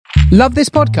Love this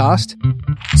podcast?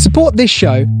 Support this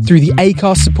show through the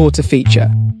Acast supporter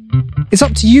feature. It's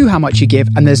up to you how much you give,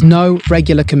 and there's no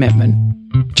regular commitment.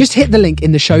 Just hit the link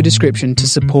in the show description to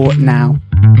support now.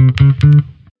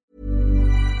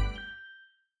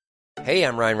 Hey,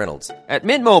 I'm Ryan Reynolds. At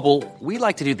Mint Mobile, we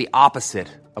like to do the opposite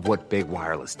of what Big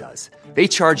Wireless does. They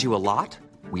charge you a lot,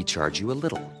 we charge you a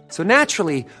little. So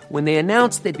naturally, when they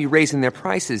announced they'd be raising their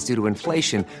prices due to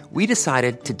inflation, we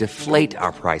decided to deflate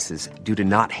our prices due to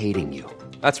not hating you.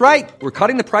 That's right. We're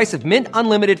cutting the price of Mint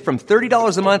Unlimited from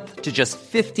 $30 a month to just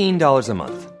 $15 a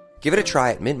month. Give it a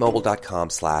try at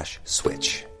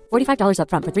mintmobile.com/switch. $45 up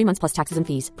front for 3 months plus taxes and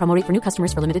fees. Promo rate for new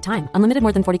customers for limited time. Unlimited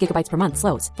more than 40 gigabytes per month.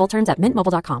 Slows full terms at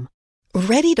mintmobile.com.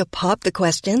 Ready to pop the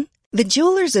question? The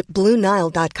jewelers at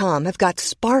BlueNile.com have got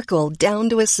sparkle down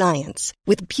to a science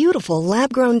with beautiful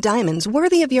lab-grown diamonds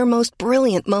worthy of your most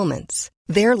brilliant moments.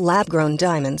 Their lab-grown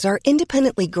diamonds are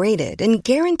independently graded and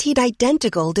guaranteed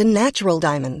identical to natural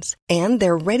diamonds, and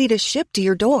they're ready to ship to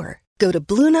your door. Go to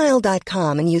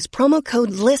BlueNile.com and use promo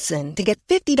code LISTEN to get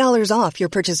 $50 off your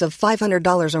purchase of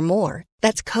 $500 or more.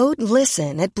 That's code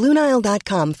LISTEN at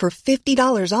BlueNile.com for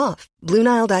 $50 off.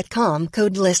 BlueNile.com,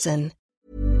 code LISTEN.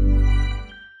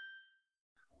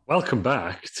 Welcome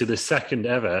back to the second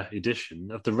ever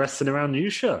edition of the Wrestling Around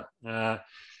News Show.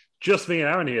 Just me and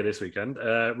Aaron here this weekend.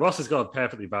 Ross has got a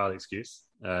perfectly valid excuse.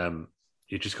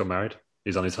 He just got married.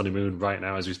 He's on his honeymoon right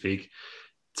now as we speak.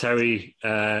 Terry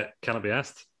cannot be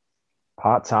asked.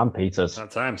 Part-time Peters.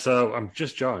 Part-time. So I'm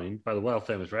just joined by the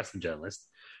world-famous wrestling journalist,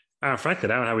 Aaron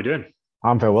Franklin. Aaron, how are we doing?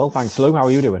 I'm very well, thanks, Lou. How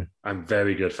are you doing? I'm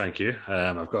very good, thank you.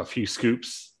 I've got a few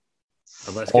scoops.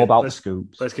 And the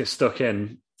scoops. Let's get stuck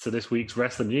in to this week's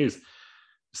wrestling news.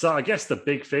 So I guess the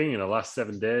big thing in the last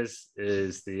 7 days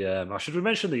is should we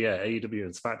mention the AEW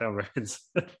and SmackDown reigns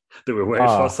that we're waiting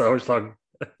for so much long?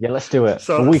 Yeah, let's do it.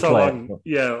 So long for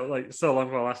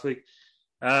last week.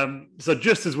 So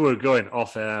just as we were going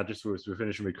off air, just as we were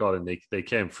finishing recording, they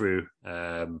came through.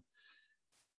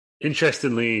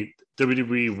 Interestingly,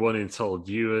 WWE won in total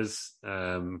viewers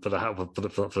for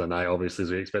the night, obviously, as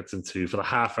we expect them to, for the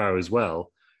half hour as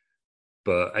well.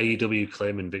 But AEW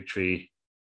claiming victory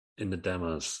in the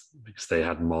demos because they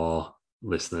had more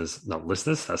viewers,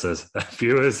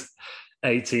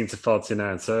 18 to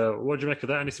 49. So what do you make of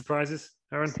that? Any surprises,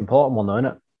 Aaron? It's the important one, though, isn't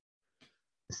it?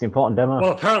 It's the important demo.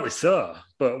 Well, apparently so.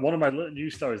 But one of my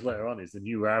news stories later on is the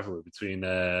new rivalry between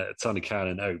Tony Khan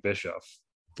and Eric Bischoff.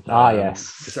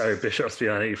 Yes. Because Eric Bischoff's been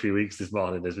on 83 weeks this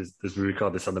morning as we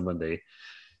record this on the Monday,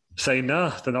 saying,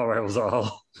 no, they're not rivals at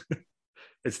all.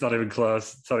 It's not even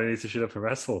close. Tony needs to shut up and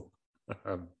wrestle.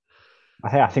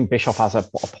 I think Bischoff has a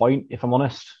point, if I'm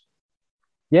honest.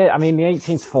 Yeah, I mean, the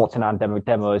 18 to 49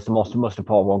 demo is the most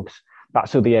important one because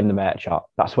that's who they aim the merch at.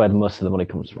 That's where most of the money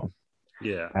comes from.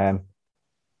 Yeah.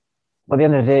 But at the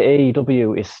end of the day,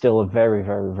 AEW is still a very,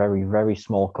 very, very, very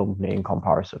small company in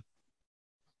comparison.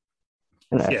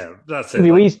 Yeah, that's it.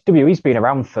 WWE's been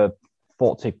around for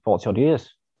 40 odd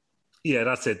years. Yeah,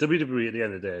 that's it. WWE at the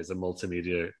end of the day is a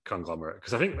multimedia conglomerate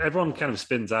because I think everyone kind of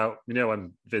spins out. You know,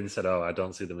 when Vince said, I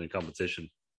don't see them in competition.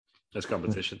 There's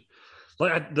competition.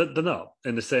 They're not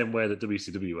in the same way that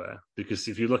WCW were, because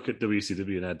if you look at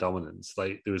WCW and their dominance,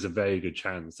 there was a very good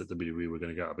chance that WWE were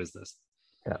going to go out of business.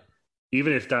 Yeah.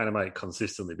 Even if Dynamite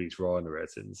consistently beats Raw in the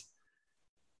ratings,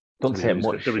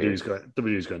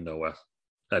 WWE's going nowhere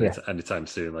anytime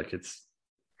soon.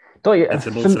 It's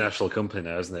a multinational company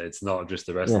now, isn't it? It's not just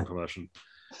the wrestling promotion.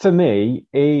 For me,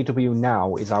 AEW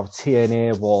now is how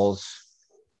TNA was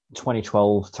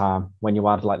 2012 time when you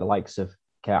had the likes of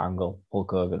Kurt Angle,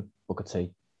 Hulk Hogan, Booker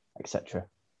T, etc.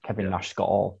 Kevin Nash, Scott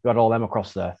Hall. You had all them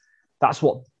across there. That's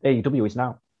what AEW is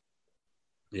now.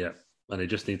 Yeah, and they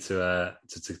just need to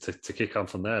kick on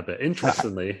from there. But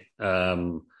interestingly,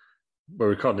 we're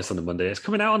recording this on the Monday. It's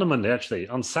coming out on the Monday, actually.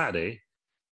 On Saturday,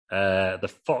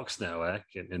 the Fox network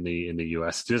in the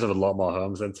US does have a lot more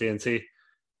homes than TNT.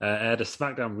 Aired a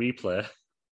SmackDown replay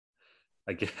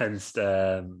against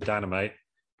Dynamite.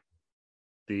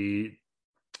 The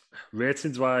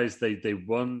ratings-wise, they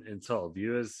won in total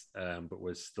viewers, but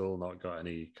we've still not got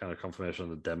any kind of confirmation on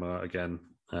the demo again.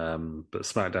 But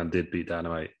SmackDown did beat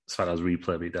Dynamite. SmackDown's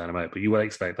replay beat Dynamite, but you would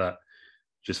expect that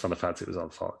just from the fact it was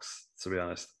on Fox, to be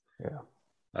honest. Yeah.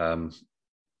 I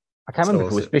can't remember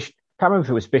if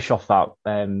it was Bischoff that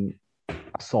I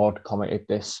saw commented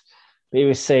this, but he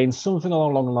was saying something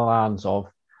along the lines of,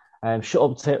 shut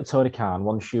up Tony Khan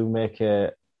once you make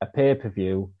a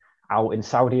pay-per-view out in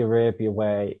Saudi Arabia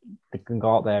where they can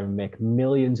go out there and make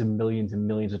millions and millions and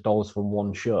millions of dollars from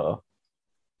one show,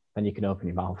 then you can open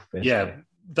your mouth, basically. Yeah,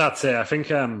 that's it. I think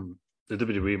the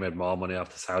WWE made more money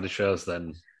off the Saudi shows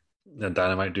than than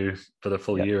Dynamite do for the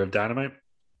full year of Dynamite.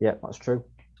 Yeah, that's true.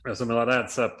 Or something like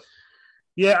that. So,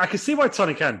 yeah, I can see why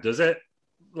Tony Khan does it.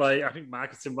 Like, I think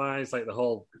marketing-wise, like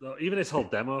even this whole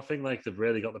demo thing, like they've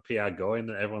really got the PR going,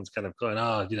 and everyone's kind of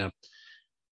going,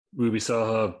 Ruby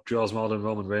Soho draws more than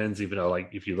Roman Reigns, even though,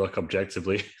 like, if you look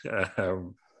objectively,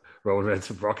 Roman Reigns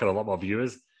and Brock had a lot more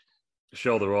viewers.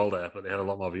 Sure, they're all there, but they had a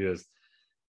lot more viewers.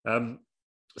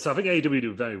 So I think AEW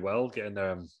do very well getting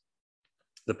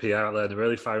the PR out there and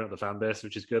really firing up the fan base,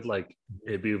 which is good. Like,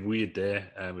 it'd be a weird day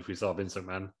if we saw Vince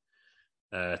McMahon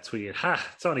tweeting,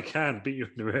 Tony Khan beat you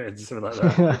in the Reigns, something like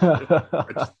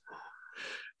that.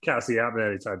 Can't see it happening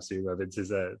anytime soon where Vince is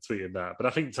tweeting that. But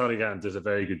I think Tony Khan does a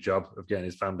very good job of getting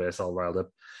his fan base all riled up.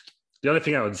 The only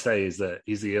thing I would say is that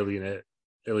he's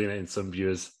alienating some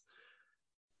viewers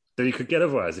that he could get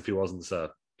otherwise if he wasn't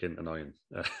so annoying,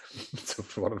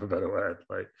 for want of a better word.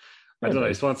 Like, I don't know,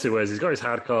 it's one of two ways. He's got his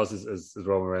hardcores, as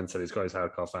Roman Reigns said, he's got his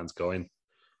hardcore fans going.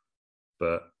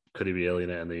 But could he be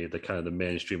alienating the kind of the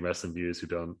mainstream wrestling viewers who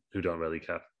don't really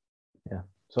care? Yeah.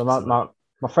 So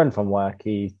my friend from work,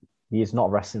 he is not a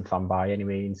wrestling fan by any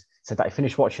means. Said that he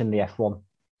finished watching the F1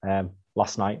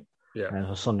 last night, it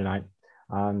was Sunday night,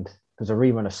 and there's a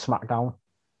rerun of SmackDown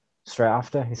straight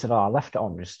after. He said, I left it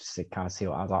on just to kind of see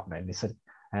what was happening. He said,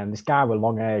 this guy with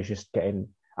long hair is just getting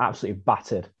absolutely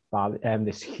battered by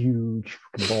this huge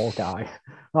ball guy. And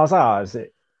I was like, is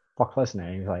it Brock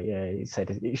Lesnar? He was like, yeah. He said,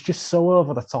 it's just so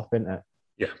over the top, isn't it?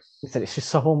 Yeah. He said, it's just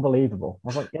so unbelievable. I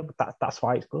was like, yeah, but that's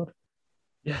why it's good.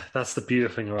 Yeah, that's the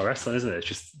beautiful thing about wrestling, isn't it? It's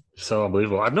just so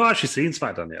unbelievable. I've not actually seen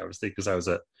SmackDown yet, obviously, because I was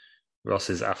at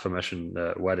Ross's aforementioned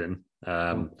wedding.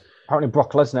 Apparently,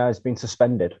 Brock Lesnar has been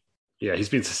suspended. Yeah, he's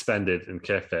been suspended in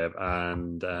kayfabe,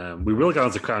 and we will go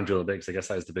on to Crown Jewel a bit because I guess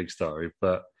that is the big story.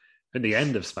 But at the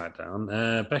end of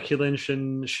SmackDown, Becky Lynch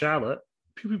and Charlotte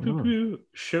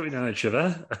shooting at each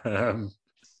other.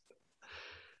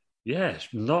 Yeah,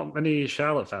 not many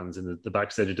Charlotte fans in the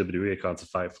backstage of WWE account to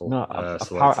Fightful. No,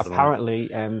 apparently,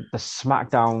 the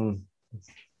SmackDown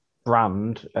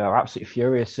brand are absolutely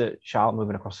furious at Charlotte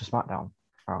moving across to SmackDown,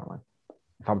 apparently,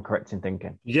 if I'm correct in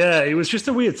thinking. Yeah, it was just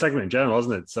a weird segment in general,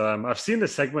 wasn't it? So I've seen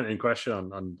this segment in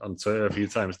question on Twitter a few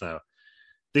times now.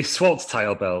 They swapped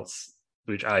title belts,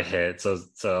 which I hate. So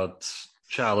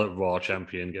Charlotte, Raw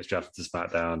champion, gets drafted to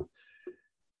SmackDown.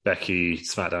 Becky,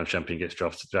 SmackDown champion, gets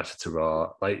drafted to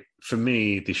Raw. Like, for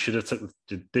me, they should have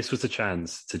this was the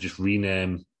chance to just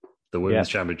rename the women's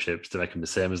championships to make them the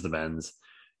same as the men's.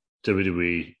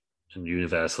 WWE and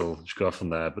Universal, just go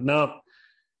from there. But no,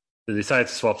 they decided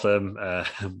to swap them.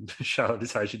 Charlotte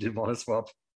decided she didn't want to swap,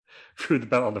 threw the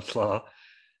belt on the floor.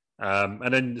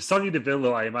 And then Sonya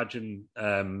Deville, I imagine,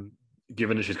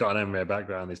 given that she's got an MMA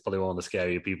background, is probably one of the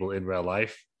scarier people in real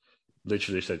life.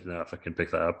 Literally said, no, if I can pick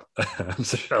that up.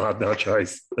 So Charlotte had no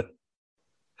choice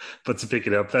but to pick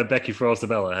it up. Then Becky throws the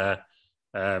belt at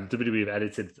her. WWE have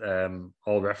edited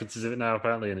all references of it now,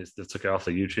 apparently, and they took it off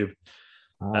their YouTube.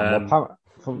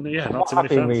 From what I've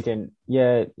been reading,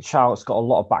 Charlotte's got a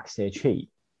lot of backstage heat.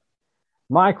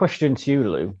 My question to you,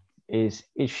 Lou, is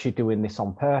she doing this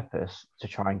on purpose to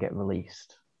try and get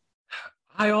released?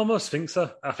 I almost think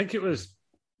so. I think it was...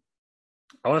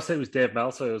 I want to say it was Dave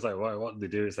Meltzer. It was like, what did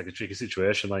they do? It's like a tricky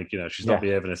situation. Like, she's not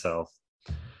behaving herself.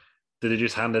 Did they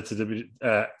just hand it to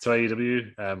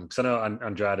AEW? Because I know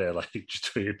Andrade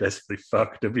just tweeted basically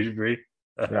fuck WWE.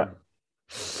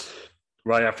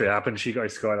 Right after it happened, she got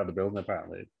escorted out of the building.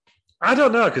 Apparently, I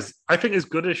don't know, because I think as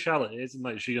good as Charlotte is,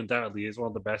 and she undoubtedly is one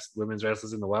of the best women's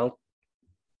wrestlers in the world,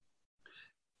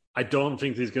 I don't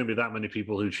think there's going to be that many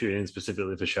people who tune in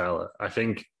specifically for Charlotte. I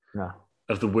think. No.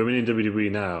 Of the women in WWE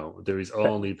now, there is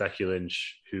only Becky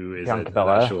Lynch who is an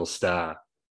actual star.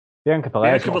 Bianca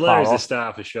Belair is a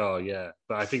star for sure, yeah.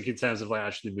 But I think in terms of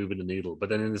actually moving the needle. But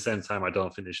then in the same time, I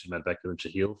don't think they should have made Becky Lynch a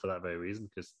heel for that very reason,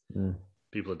 because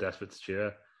people are desperate to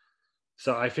cheer.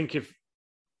 So I think if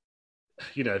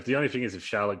the only thing is if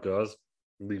Charlotte goes,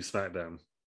 leave SmackDown,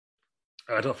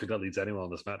 I don't think that leads anyone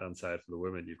on the SmackDown side for the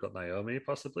women. You've got Naomi,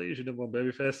 possibly, as your number one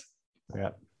babyface.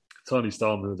 Yeah. Toni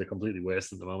Storm, who they're completely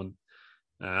wasting at the moment.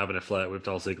 Having a flirt with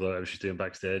Dolph Ziggler, whatever she's doing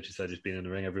backstage. She said just being in the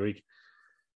ring every week.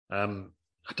 I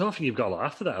don't think you've got a lot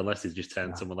after that unless they just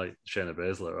turn someone like Shayna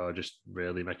Baszler or just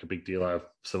really make a big deal out of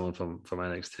someone from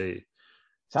NXT.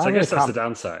 So I guess that's the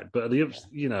downside. But there'll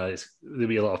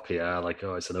be a lot of PR, like,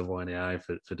 it's another one in the eye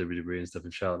for WWE and stuff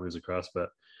if Charlotte moves across. But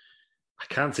I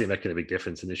can't see it making a big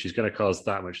difference. And if she's going to cause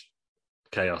that much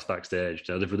chaos backstage,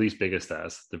 they've released bigger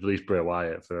stars. They've released Bray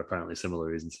Wyatt for apparently similar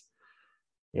reasons.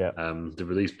 Yeah. They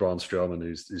released Braun Strowman,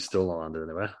 who's still not landed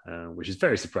anywhere, which is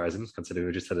very surprising considering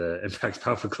we just had an Impact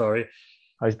Bound for Glory.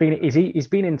 He's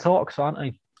been in talks, aren't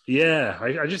he? Yeah,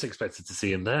 I just expected to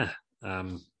see him there.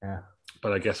 Yeah.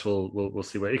 But I guess we'll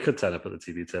see where he could turn up at the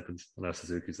TV tip and now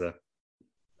Suzuki's there.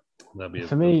 That'd be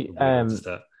For me, a to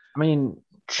start. I mean,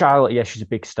 Charlotte, yeah, she's a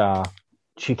big star.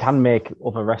 She can make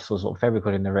other wrestlers look very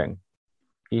good in the ring.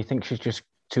 Do you think she's just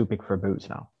too big for her boots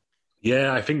now?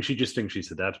 Yeah, I think she just thinks she's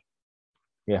her dad.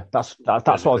 Yeah, that's what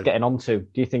I was getting onto.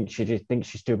 Do you think she just thinks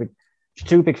she's too big? She's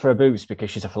too big for her boots because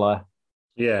she's a Flair.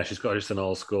 Yeah, she's got just an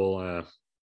old school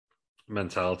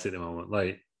mentality at the moment.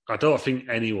 Like, I don't think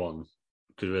anyone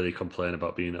could really complain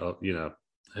about being,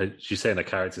 she's saying her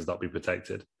character's not being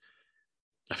protected.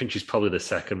 I think she's probably the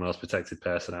second most protected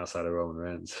person outside of Roman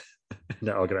Reigns in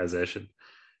that organization.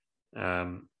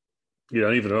 Even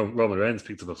Roman Reigns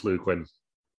picked up a fluke when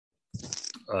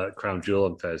Crown Jewel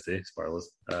on Thursday. Spoilers.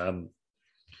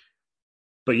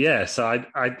 But yeah, so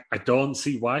I don't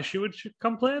see why she would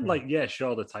complain. Like, yeah,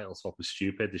 sure, the title swap was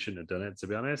stupid. They shouldn't have done it, to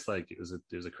be honest. Like, it was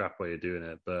a crap way of doing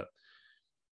it. But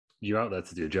you're out there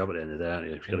to do a job at the end of the day, aren't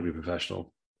you? You've got to be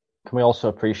professional. Can we also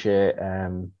appreciate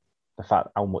the fact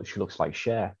how much she looks like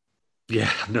Cher?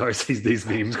 Yeah, I've noticed these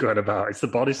memes going about. It's the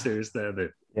bodysuits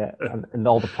there. Yeah, and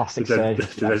all the plastic surgery.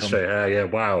 Straight hair, yeah,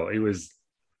 wow. He was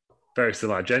very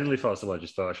similar. I genuinely thought someone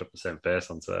just photoshopped the same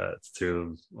face onto two of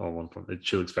them on one point.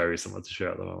 She looks very similar to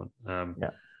Cher at the moment. Yeah.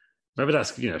 Maybe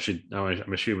that's,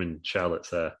 I'm assuming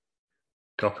Charlotte's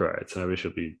copyrighted, so maybe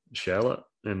she'll be Charlotte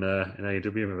in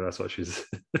AEW. Maybe that's what she's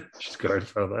going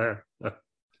for there.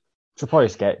 She'll probably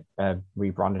just get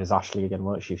rebranded as Ashley again,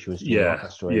 won't she? If she was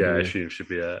she should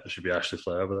be Ashley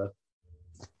Flair over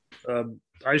there.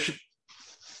 I should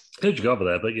go over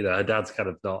there, but her dad's kind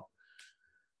of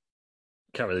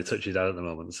can't really touch his dad at the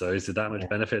moment. So is there that much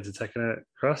benefit to taking it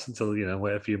across until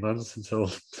wait a few months until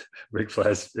Ric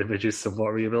Flair's image is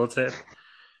somewhat rehabilitated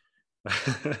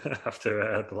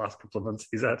after the last couple of months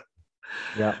he's had?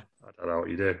 Yeah, I don't know what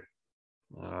you do.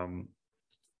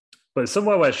 But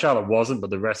somewhere where Charlotte wasn't, but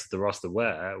the rest of the roster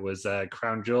was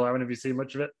Crown Jewel. Have you seen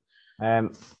much of it?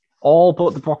 All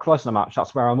but the Brock Lesnar match.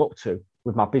 That's where I'm up to.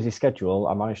 With my busy schedule,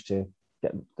 I managed to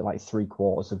get like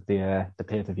 3/4 of the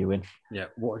pay-per-view in. Yeah.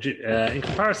 What do you, in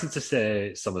comparison to,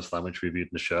 say, SummerSlam, which we reviewed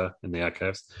in the show, in the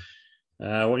archives, what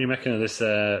are you making of this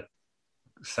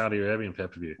Saudi Arabian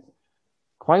pay-per-view?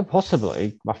 Quite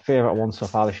possibly my favourite one so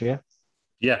far this year.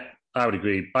 Yeah. I would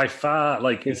agree. By far,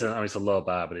 it's a low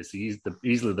bar, but it's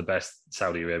easily the best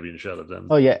Saudi Arabian show they've done.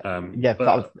 Oh, yeah.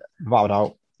 Without a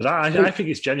doubt. But I think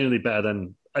it's genuinely better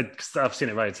than... I've seen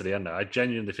it right to the end now. I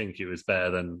genuinely think it was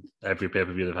better than every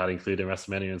pay-per-view they've had, including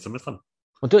WrestleMania and SummerSlam.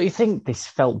 Well, don't you think this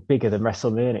felt bigger than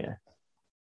WrestleMania?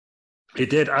 It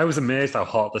did. I was amazed how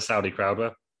hot the Saudi crowd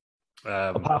were.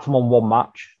 Apart from on one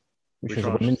match. Which was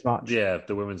a women's match. Yeah,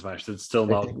 the women's match. They're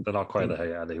not quite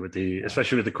there, are they?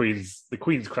 Especially with the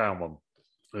Queen's Crown one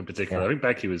in particular. Yeah. I think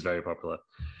Becky was very popular.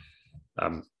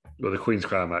 But the Queen's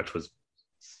Crown match was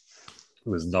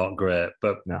not great.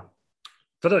 But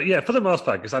for the most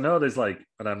part, because I know there's and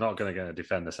I'm not going to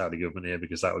defend the Saudi government here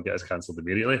because that would get us cancelled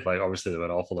immediately. Like, obviously they're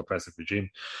an awful oppressive regime.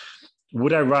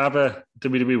 Would I rather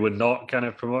WWE were not kind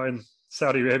of promoting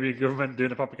Saudi Arabian government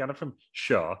doing a propaganda from?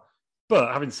 Sure.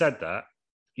 But having said that,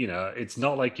 it's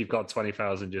not like you've got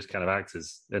 20,000 just kind of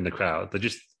actors in the crowd. They're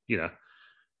just,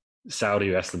 Saudi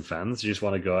wrestling fans who just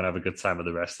want to go and have a good time at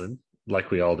the wrestling,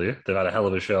 like we all do. They've had a hell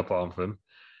of a show put on for them.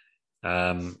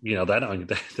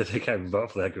 They can't even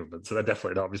vote for their government, so they're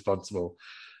definitely not responsible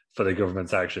for the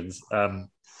government's actions. And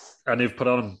they've put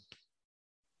on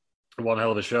one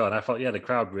hell of a show, and I thought, the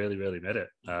crowd really, really made it.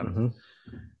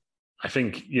 I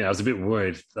think, I was a bit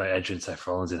worried that Edge and Seth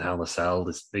Rollins in Hell in a Cell,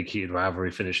 this big heated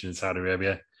rivalry finishing in Saudi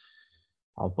Arabia.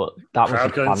 Oh, but that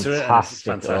was a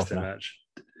fantastic match.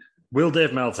 Will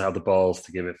Dave Meltzer have the balls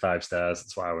to give it 5 stars?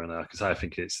 That's why I went there, because I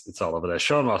think it's all over there.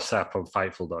 Sean Ross Sapp on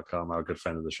Fightful.com, our good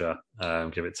friend of the show,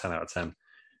 give it 10 out of 10.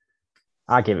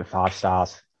 I give it 5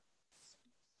 stars.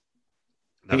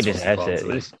 He deserves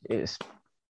it.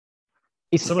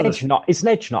 It's Edge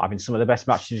not having some of the best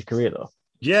matches in his career, though.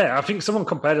 Yeah, I think someone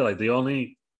compared it, the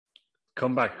only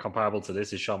comeback comparable to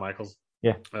this is Shawn Michaels.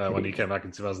 Yeah. When he came back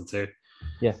in 2002.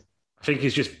 Yeah. I think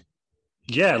he's just...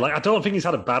 Yeah, I don't think he's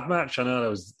had a bad match. I know there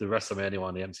was the WrestleMania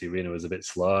one, the MC Arena was a bit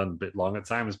slow and a bit long at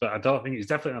times, but I don't think he's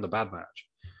definitely had a bad match.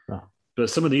 No. But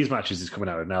some of these matches he's coming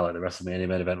out of now, like the WrestleMania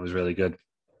main event was really good.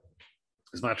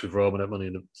 His match with Roman at Money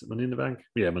in the Bank?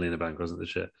 Yeah, Money in the Bank, wasn't the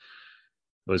shit?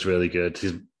 It was really good.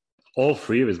 All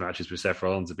 3 of his matches with Seth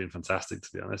Rollins have been fantastic, to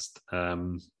be honest.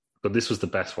 But this was the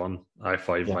best one, I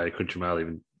thought, by a country mile,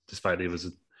 even despite it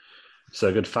was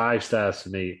so good. 5 stars for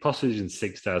me, possibly even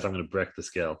 6 stars. I'm going to break the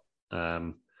scale.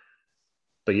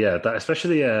 But yeah, that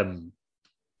especially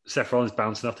Seth Rollins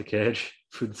bouncing off the cage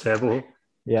through the table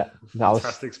Yeah,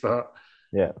 fantastic spot.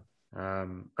 Yeah.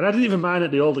 And I didn't even mind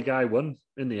that the older guy won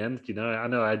in the end. You know, I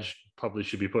know Edge probably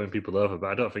should be putting people over, but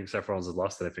I don't think Seth Rollins has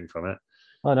lost anything from it.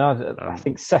 Oh no, I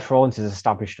think Seth Rollins is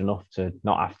established enough to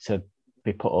not have to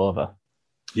be put over.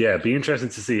 Yeah, it'd be interesting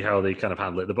to see how they kind of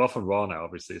handle it. They're both on Raw now,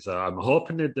 obviously, so I'm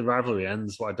hoping that the rivalry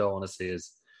ends. What I don't want to see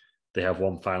is they have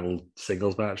one final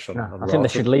singles match on I Raw. think they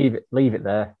should leave it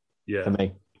there. Yeah, for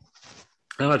me.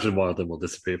 I imagine one of them will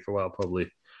disappear for a while.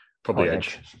 Probably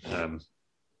Edge.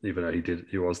 Even though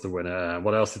he was the winner.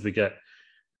 What else did we get?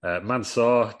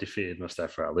 Mansoor defeated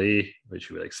Mustafa Ali, which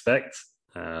you would expect.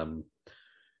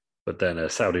 But then a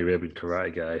Saudi Arabian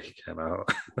karate guy came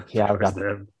out. Yeah,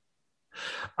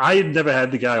 I had never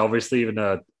had the guy, obviously, even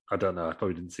though I don't know. I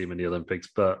probably didn't see him in the Olympics,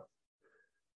 but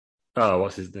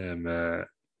what's his name?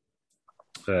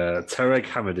 Tarek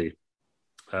Hamidi.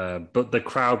 But the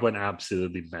crowd went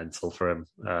absolutely mental for him.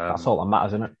 That's all that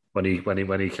matters, isn't it? When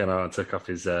he came out and took off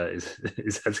his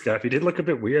headscarf, he did look a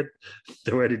bit weird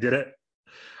the way he did it.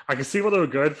 I can see what they were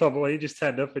going for, but when he just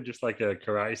turned up in just like a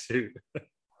karate suit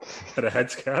and a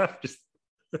headscarf, just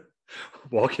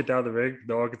walking down the ring,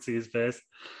 no one could see his face.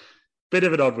 Bit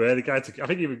of an odd way. The guy took. I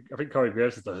think Corey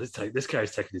Graves said, "This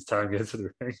guy's taking his time getting to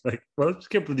the ring." Like, well, just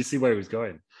can't really see where he was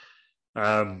going.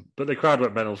 But the crowd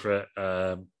went mental for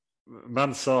it.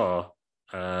 Mansoor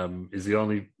is the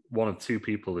only one of two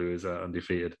people who is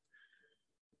undefeated.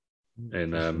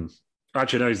 And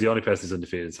actually, no, he's the only person who's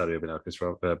undefeated in Saudi Arabia now because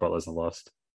Butler's not lost.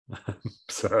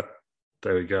 So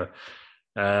there we go.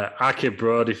 RK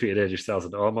Bro defeated AJ Styles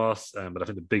and Omos, but I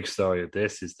think the big story of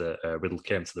this is that Riddle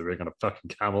came to the ring on a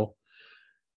fucking camel.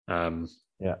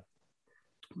 Yeah,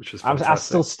 which was fantastic. I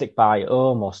still stick by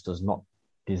Omos does not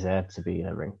deserve to be in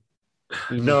a ring.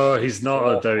 No, he's not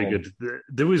a very good.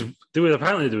 There was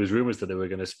rumors that they were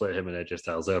going to split him and AJ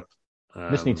Styles up.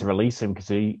 Just need to release him because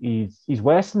he's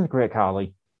worse than the Great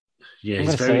Khali. Yeah,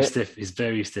 he's very stiff. He's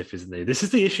very stiff, isn't he? This is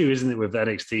the issue, isn't it, with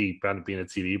NXT brand being a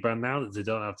TV brand now, that they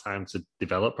don't have time to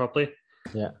develop properly.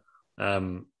 Yeah.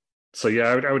 So yeah,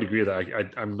 I would agree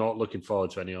that I'm not looking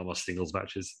forward to any almost singles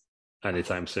matches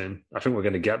anytime soon. I think we're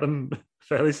going to get them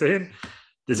fairly soon.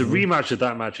 There's a rematch of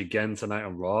that match again tonight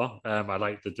on Raw. I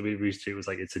like the WWE's tweet was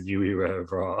like, it's a new era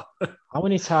of Raw. How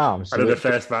many times? And then the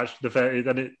first match,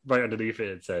 right underneath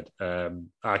it said,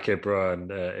 RK Bro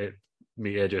and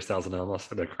meet AJ Styles and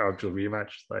Omos in a crowd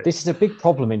rematch. Like, this is a big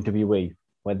problem in WWE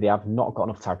where they have not got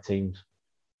enough tag teams.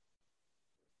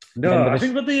 No, I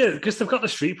think because they've got the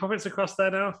Street Profits across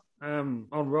there now on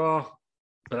Raw,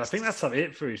 but I think that's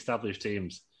it for established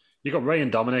teams. You got Ray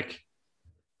and Dominic.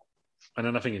 And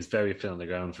then I think it's very thin on the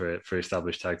ground for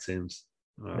established tag teams.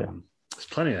 There's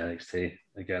plenty of NXT,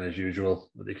 again, as usual,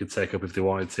 that they could take up if they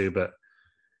wanted to, but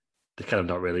they're kind of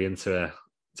not really into a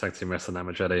tag team wrestling that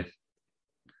much, are they?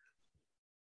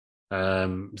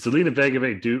 Zelina Vega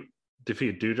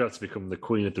defeated Doudrop to become the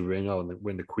Queen of the Ring and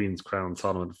win the Queen's Crown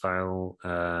tournament final.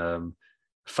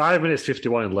 5 minutes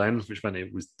 51 in length, which meant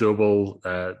it was double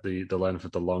the length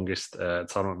of the longest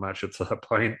tournament match up to that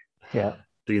point. Yeah.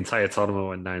 The entire tournament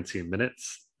went 19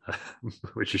 minutes,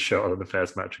 which is shorter than the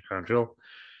first match of Crown Jewel.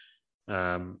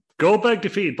 Goldberg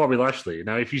defeated Bobby Lashley.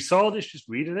 Now, if you saw this just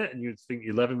reading it, and you'd think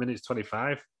 11 minutes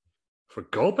 25 for a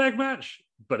Goldberg match,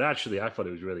 but actually, I thought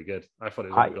it was really good. I thought it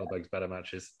was one of Goldberg's better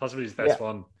matches, possibly his best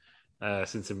one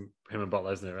since him and Brock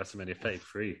Lesnar at WrestleMania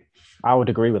 33. I would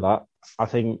agree with that. I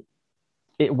think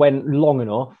it went long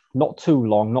enough, not too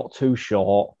long, not too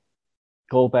short.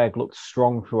 Goldberg looked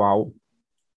strong throughout.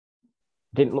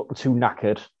 Didn't look too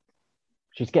knackered.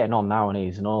 She's getting on now, and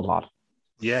he's an old lad.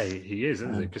 Yeah, he is,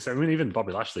 isn't he? Because I mean, even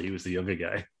Bobby Lashley, he was the younger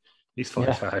guy. He's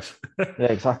 45. Yeah,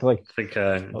 exactly. I think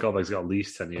Goldberg's got at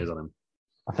least 10 years on him.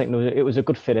 I think it was a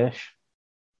good finish.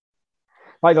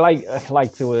 Like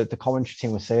the commentary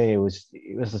team was saying,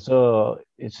 it's a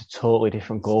totally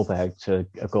different Goldberg to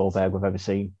a Goldberg we've ever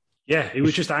seen. Yeah, it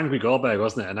was just angry Goldberg,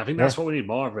 wasn't it? And I think that's what we need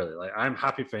more of, really. Like, I'm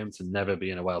happy for him to never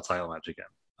be in a world title match again.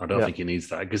 I don't think he needs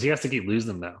that because he has to keep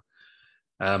losing them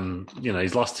now.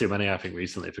 He's lost too many, I think,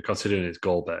 recently for considering it's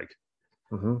Goldberg,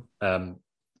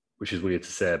 which is weird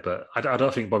to say, but I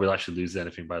don't think Bobby Lashley loses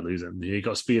anything by losing. He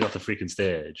got speed off the freaking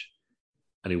stage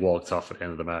and he walked off at the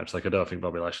end of the match. Like, I don't think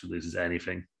Bobby Lashley loses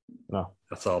anything. No.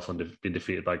 That's all from being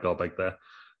defeated by Goldberg there.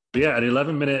 But yeah, an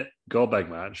 11-minute Goldberg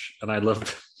match, and I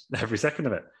loved every second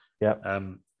of it. Yeah.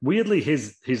 Weirdly,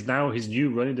 his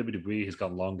new run in WWE has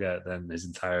gone longer than his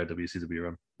entire WCW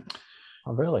run.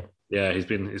 Oh, really? Yeah, he's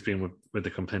been with the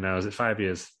company now. Is it 5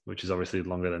 years? Which is obviously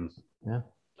longer than. Yeah.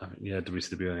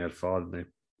 WCW only had 4, didn't they?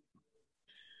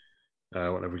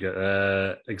 What did we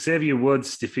get? Xavier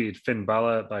Woods defeated Finn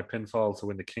Balor by pinfall to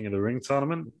win the King of the Ring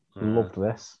tournament. Loved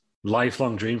this.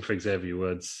 lifelong dream for Xavier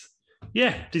Woods.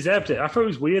 Yeah, deserved it. I thought it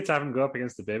was weird to have him go up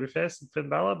against the babyface Finn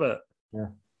Balor, but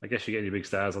I guess you get your big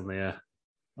stars on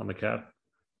the card.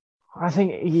 I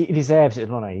think he deserves it,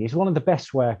 doesn't he? He's one of the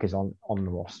best workers on the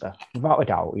roster. Without a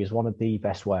doubt, he's one of the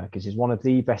best workers. He's one of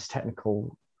the best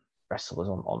technical wrestlers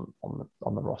on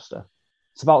the roster.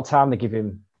 It's about time they give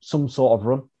him some sort of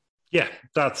run. Yeah,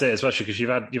 that's it, especially because you've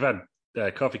had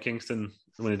Kofi Kingston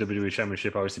winning the WWE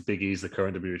Championship. Obviously, Big E's the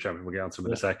current WWE Champion. We'll get on to him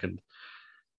in a second.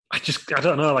 I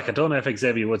don't know. I don't know if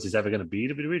Xavier Woods is ever going to be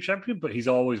WWE Champion, but he's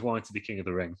always wanted to be King of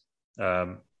the Ring.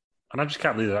 And I just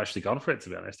can't believe they've actually gone for it, to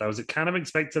be honest. I was kind of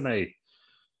expecting he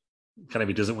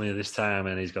doesn't win it this time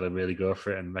and he's got to really go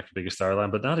for it and make a bigger storyline.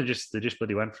 But no, they just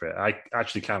bloody went for it. I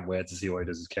actually can't wait to see what he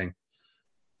does as King.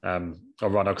 Or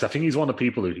Ronald, because I think he's one of the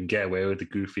people who can get away with the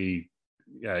goofy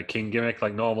King gimmick.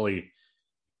 Like normally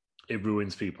it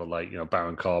ruins people like,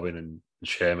 Baron Corbin and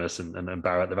Sheamus and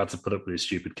Barrett. They've had to put up with this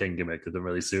stupid King gimmick that doesn't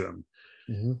really suit them.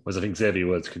 Mm-hmm. Whereas I think Xavier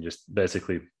Woods can just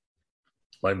basically,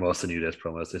 like most of New Day's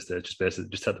promos this day, just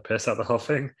take the piss out of the whole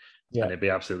thing, and it'd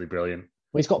be absolutely brilliant.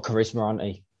 Well, he's got charisma, hasn't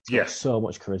he? He's got so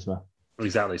much charisma.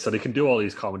 Exactly. So they can do all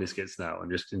these comedy skits now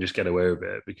and just get away with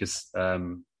it because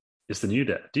it's the New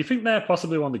Day. Do you think they're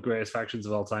possibly one of the greatest factions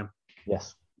of all time?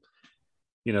 Yes.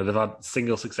 They've had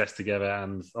single success together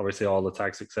and obviously all the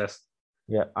tag success.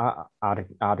 Yeah, I'd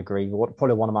agree.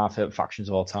 Probably one of my favorite factions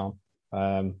of all time,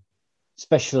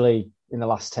 especially in the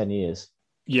last 10 years.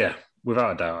 Yeah.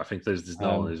 Without a doubt, I think there's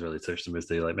no one who's really touched them as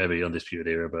they like maybe Undisputed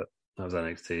Era, but that was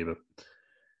NXT. But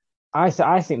I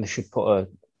think they should put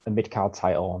a mid-card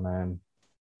title on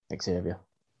Xavier.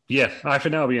 Yeah, I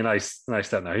think that'll be a nice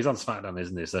step now. He's on SmackDown,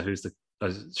 isn't he? So who's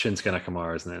Shinsuke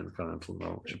Nakamura, isn't it? Which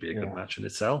should be a good match in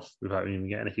itself without even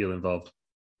getting a heel involved.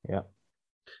 Yeah.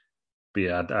 But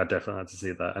yeah, I'd definitely like to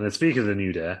see that. And then speaking of the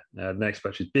New Day, next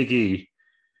match is Big E.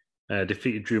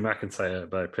 Defeated Drew McIntyre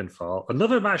by pinfall.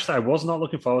 Another match that I was not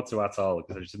looking forward to at all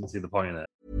because I just didn't see the point in it.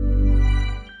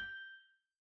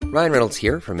 Ryan Reynolds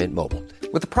here from Mint Mobile.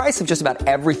 With the price of just about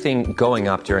everything going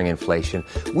up during inflation,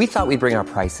 we thought we'd bring our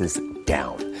prices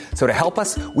down. So to help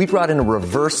us, we brought in a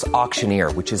reverse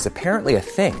auctioneer, which is apparently a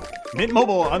thing. Mint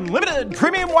Mobile Unlimited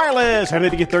Premium Wireless. How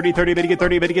to get 30, 30, bit to get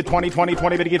 30, bit to get 20, 20,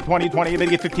 20, bit to get 20, 20, bit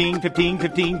to get 15, 15,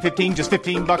 15, 15, just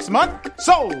 $15 a month?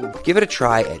 Sold! Give it a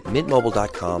try at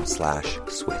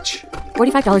mintmobile.com/switch.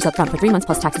 $45 up front for 3 months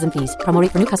plus taxes and fees. Promo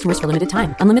rate for new customers for limited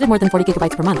time. Unlimited more than 40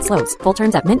 gigabytes per month. Slows full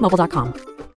terms at mintmobile.com.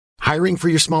 Hiring for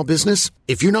your small business?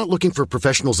 If you're not looking for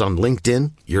professionals on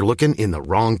LinkedIn, you're looking in the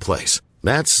wrong place.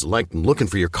 That's like looking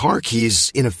for your car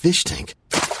keys in a fish tank.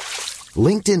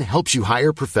 LinkedIn helps you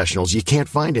hire professionals you can't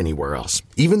find anywhere else,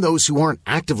 even those who aren't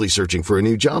actively searching for a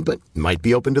new job but might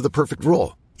be open to the perfect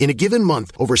role. In a given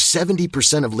month, over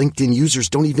 70% of LinkedIn users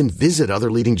don't even visit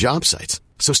other leading job sites.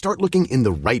 So start looking in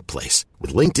the right place.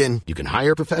 With LinkedIn, you can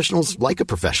hire professionals like a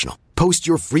professional. Post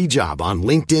your free job on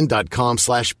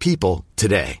linkedin.com/people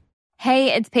today.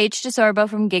 Hey, it's Paige DeSorbo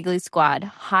from Giggly Squad.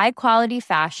 High quality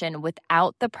fashion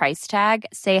without the price tag.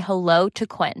 Say hello to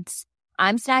Quince.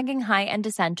 I'm snagging high-end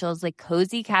essentials like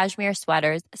cozy cashmere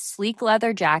sweaters, sleek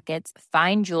leather jackets,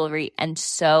 fine jewelry, and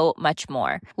so much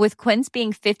more. With Quince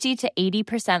being 50 to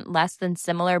 80% less than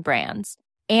similar brands.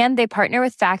 And they partner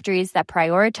with factories that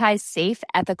prioritize safe,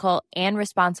 ethical, and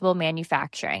responsible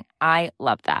manufacturing. I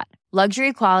love that.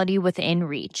 Luxury quality within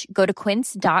reach. Go to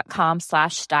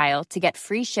quince.com/style to get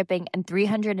free shipping and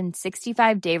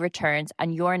 365-day returns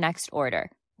on your next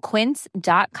order.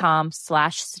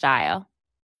 Quince.com/style.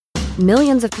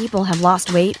 Millions of people have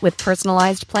lost weight with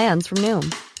personalized plans from Noom.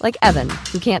 Like Evan,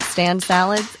 who can't stand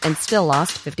salads and still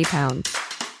lost 50 pounds.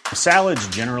 Salads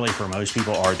generally for most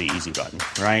people are the easy button,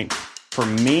 right? For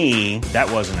me,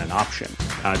 that wasn't an option.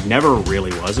 I never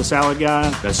really was a salad guy.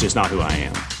 That's just not who I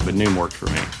am. But Noom worked for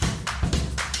me.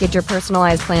 Get your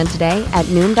personalized plan today at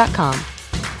Noom.com.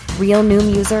 Real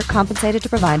Noom user compensated to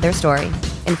provide their story.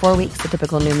 In 4 weeks, the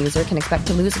typical Noom user can expect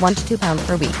to lose 1 to 2 pounds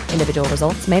per week. Individual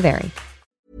results may vary.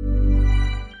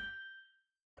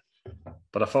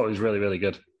 But I thought it was really, really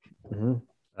good.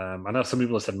 Mm-hmm. I know some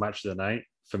people have said match of the night.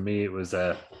 For me, it was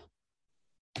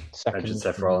mentioned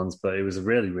Seth Rollins, but it was a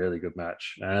really, really good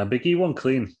match. Big E won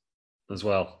clean as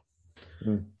well.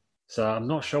 Mm. So I'm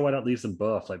not sure where that leaves them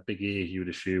both. Like Big E, you would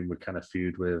assume would kind of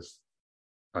feud with,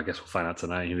 I guess we'll find out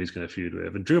tonight who he's going to feud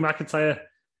with. And Drew McIntyre,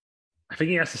 I think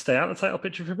he has to stay out of the title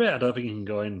picture for a bit. I don't think he can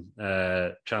go in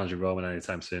challenging Roman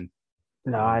anytime soon.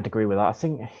 No, I'd agree with that. I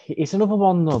think it's another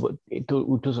one though, but it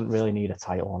doesn't really need a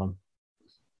title on him.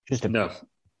 Just a big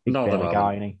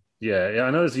guy, isn't he? Yeah, I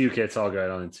know there's a UK tour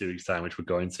going on in 2 weeks' time, which we're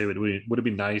going to. It would have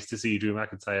been nice to see Drew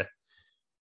McIntyre,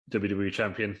 WWE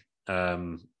champion,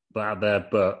 out there.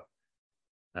 But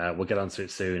We'll get onto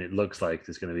it soon. It looks like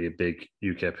there's going to be a big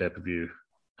UK pay-per-view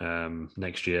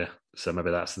next year. So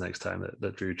maybe that's the next time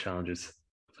that Drew challenges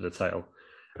for the title.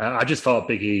 I just thought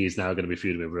Big E is now going to be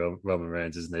feuding with Roman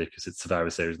Reigns, isn't he? Because it's Survivor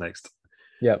Series next.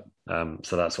 Yep.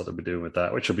 So that's what they'll be doing with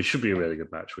that, which should be a really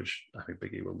good match, which I think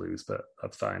Big E will lose, but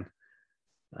that's fine.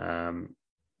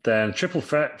 Then triple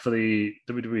threat for the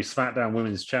WWE SmackDown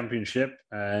Women's Championship.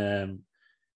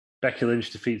 Becky Lynch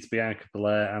defeats Bianca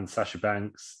Belair and Sasha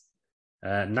Banks.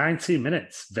 19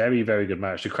 minutes. Very, very good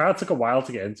match. The crowd took a while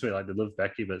to get into it. Like, they love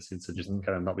Becky, but seems to just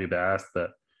kind of not be a bit asked.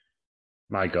 But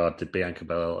my God, did Bianca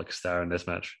Belair look like a star in this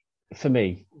match? For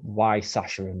me, why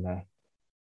Sasha in there?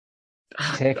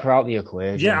 Take her out the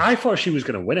equation. Yeah, I thought she was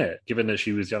going to win it, given that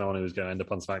she was the only one who was going to end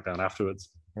up on SmackDown afterwards.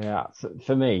 Yeah,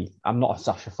 for me, I'm not a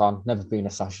Sasha fan. Never been a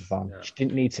Sasha fan. Yeah. She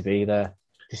didn't need to be there.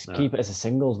 Just keep it as a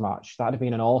singles match. That'd have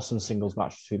been an awesome singles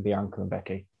match between Bianca and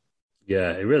Becky.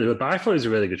 Yeah, it really would. But I thought it was a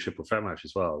really good triple threat match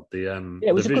as well.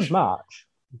 It was a good match,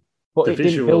 but it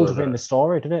didn't build within the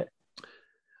story, did it?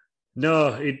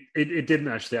 No, it didn't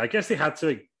actually. I guess they had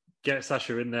to get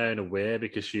Sasha in there in a way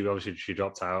because she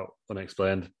dropped out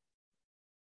unexplained.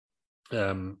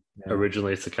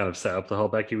 Originally to kind of set up the whole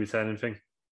Becky returning thing.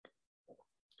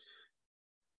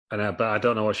 And but I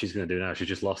don't know what she's going to do now. She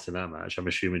just lost in that match. I'm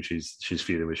assuming she's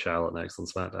feuding with Charlotte next on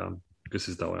SmackDown because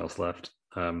there's no one else left.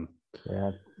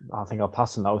 Yeah, I think I'll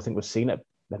pass on that. I think we've seen it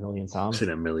a million times. Seen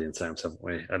it a million times, haven't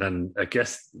we? And then I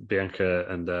guess Bianca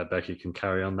and Becky can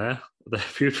carry on their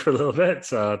feud for a little bit.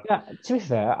 So yeah, to be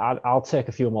fair, I'll take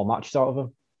a few more matches out of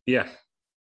them. Yeah,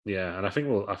 and I think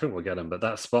we'll get them. But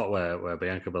that spot where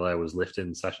Bianca Belair was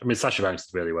lifting Sasha, I mean, Sasha Banks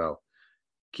did really well,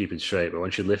 keeping straight. But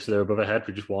when she lifted her above her head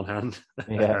with just one hand,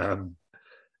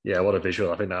 what a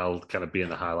visual! I think that'll kind of be in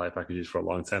the highlight packages for a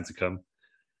long time to come.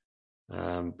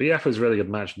 But yeah, it was a really good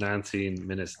match. 19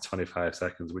 minutes and 25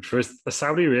 seconds, which for a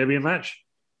Saudi Arabian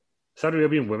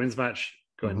women's match,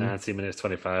 going 19 minutes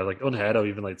 25, like unheard of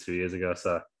even like 2 years ago.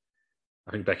 So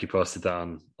I think Becky posted that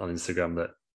on Instagram that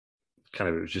kind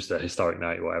of it was just a historic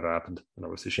night, whatever happened, and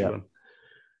obviously she won.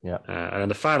 Yeah. And then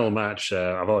the final match,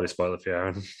 I've already spoiled it for you,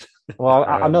 Aaron. Well,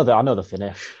 I know the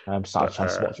finish. I'm just not a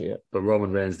chance to watch it yet. But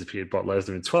Roman Reigns defeated Brock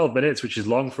Lesnar in 12 minutes, which is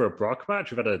long for a Brock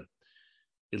match. We've had a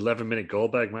 11-minute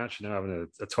Goldberg match, and now having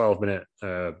a 12-minute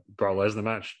Brock Lesnar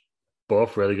match.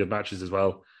 Both really good matches as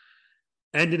well.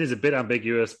 Ending is a bit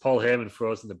ambiguous. Paul Heyman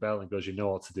throws in the belt and goes, "You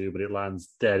know what to do," but it lands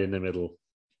dead in the middle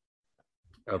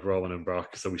of Roman and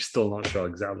Brock. So we're still not sure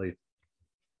exactly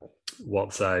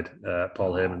what side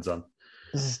Paul Heyman's on.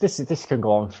 This can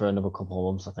go on for another couple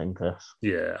of months, I think.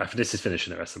 Yeah, I think this is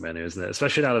finishing at WrestleMania, isn't it?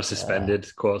 Especially now they've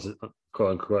suspended, quote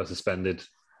unquote, suspended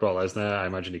Brock Lesnar. I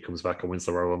imagine he comes back and wins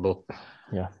the Royal Rumble.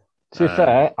 Yeah. To be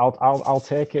fair, I'll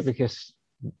take it because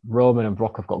Roman and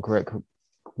Brock have got great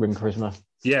ring charisma.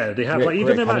 Yeah, they have.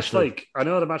 Even the match, I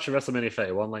know the match at WrestleMania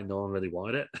 31, no one really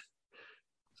wanted it,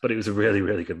 but it was a really,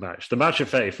 really good match. The match at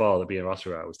 34 that being Ross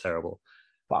was terrible.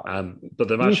 But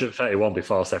the match at 31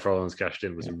 before Seth Rollins cashed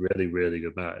in was a really, really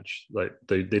good match. Like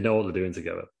they know what they're doing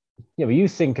together. Yeah, but you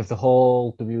think of the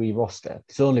whole WWE roster,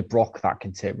 it's only Brock that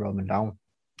can take Roman down.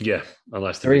 Yeah,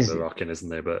 unless there is The Rock in, isn't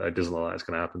there? But it doesn't look like it's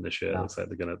going to happen this year. It looks like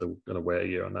they're going to wait a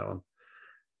year on that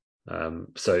one.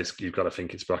 So you've got to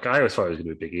think it's Brock. I always thought it was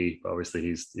going to be Big E, but obviously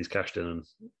he's cashed in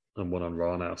and won on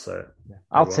Raw now. So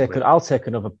I'll take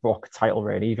another Brock title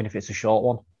reign, even if it's a short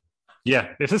one.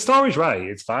 Yeah, if the story's right,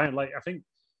 it's fine. Like I think,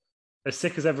 as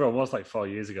sick as everyone was like 4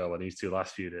 years ago when these two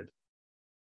last feuded,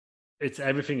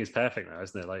 everything is perfect now,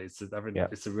 isn't it? Like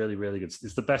it's a really, really good.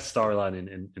 It's the best storyline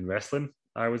in wrestling,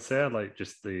 I would say. Like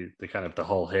just the kind of the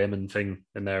whole Heyman thing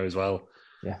in there as well.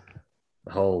 Yeah,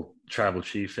 the whole tribal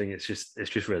chief thing. It's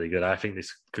just really good. I think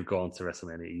this could go on to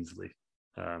WrestleMania easily.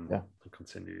 And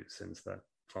continue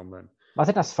from then. I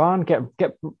think that's fine.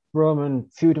 Get Roman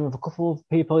feuding with a couple of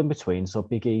people in between. So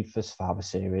Big E for Survivor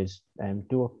Series, and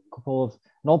do a couple of.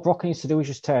 And all Brock needs to do is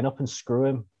just turn up and screw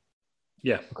him.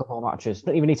 Yeah, a couple of matches.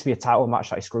 Don't even need to be a title match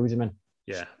that he screws him in.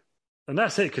 Yeah, and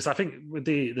that's it. Because I think with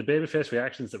the babyface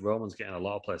reactions that Roman's getting a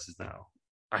lot of places now,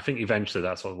 I think eventually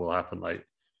that's what will happen. Like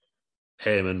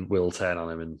Heyman will turn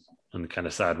on him and kind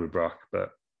of side with Brock,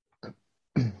 but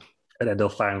and then they'll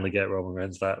finally get Roman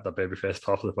Reigns that babyface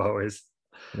pop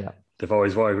they've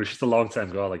always wanted, which is a long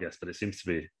term goal, I guess, but it seems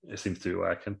to be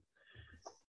working.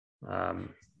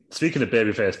 Speaking of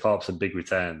babyface pops and big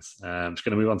returns, I'm just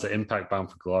going to move on to Impact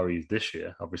Bound for Glory this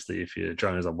year. Obviously, if you're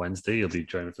joining us on Wednesday, you'll be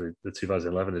joining for the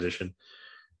 2011 edition.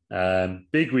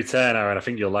 Big return, Aaron. I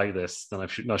think you'll like this, and I'm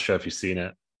not sure if you've seen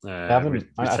it.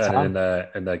 Returning in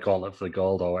their Gauntlet for the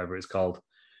Gold or whatever it's called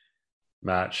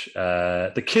match.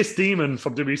 The Kiss Demon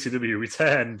from WCW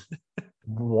returned.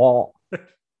 What?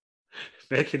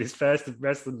 making his first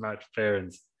wrestling match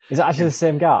appearance. Is that actually the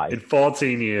same guy? In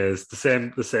 14 years, the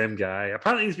same guy.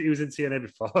 Apparently, he was in TNA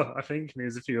before, I think, and he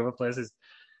was a few other places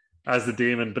as the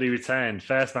Demon, but he returned.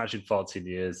 First match in 14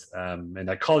 years. And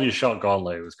I Call Your Shot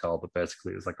Gauntlet, it was called, but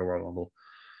basically it was like a Royal Rumble.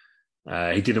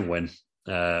 He didn't win.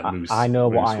 I know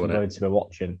what I am going to be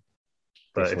watching.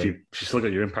 But if you still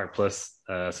got your Impact Plus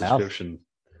subscription,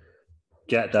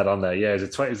 get that on there. Yeah,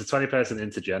 it's a 20-person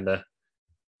intergender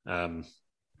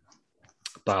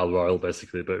battle royal,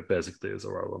 basically, but basically it was a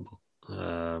Royal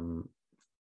Rumble.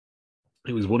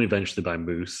 It was won eventually by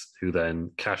Moose, who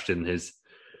then cashed in his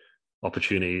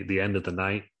opportunity at the end of the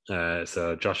night.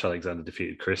 So Josh Alexander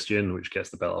defeated Christian, which gets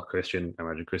the belt off Christian. I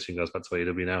imagine Christian goes back to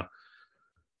AEW now.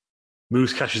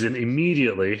 Moose cashes in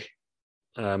immediately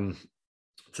to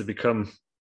become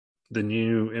the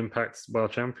new Impact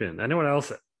World Champion. Anyone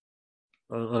else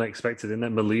unexpected in there?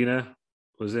 Melina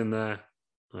was in there.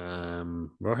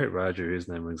 Rohit Raju, his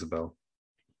name rings a bell.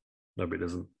 Nobody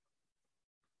doesn't.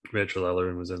 Rachel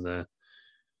Ellerin was in there.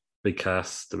 Big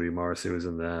Cass, W. Morrissey was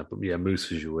in there. But yeah, Moose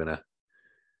was your winner.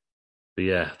 But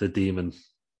yeah, the Demon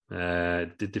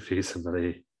did defeat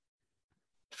somebody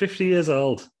 50 years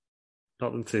old.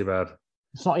 Not them too bad.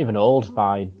 It's not even old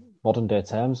by modern day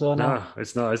terms, though. No,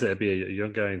 it's not, is it? It'd be a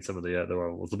young guy in some of the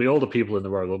Royal Rumbles. There'll be older people in the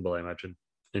Royal Rumble, I imagine,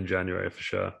 in January for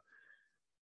sure.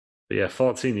 But yeah,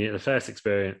 14 years,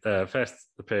 the first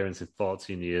appearance in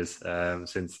 14 years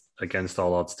since Against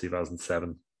All Odds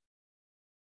 2007.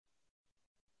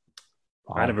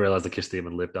 Wow. I never realized the Kiss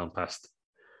Demon lived down past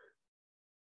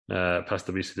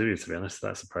WCW, to be honest.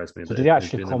 That surprised me. So did he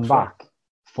actually come back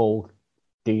full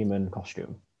demon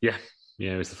costume? Yeah,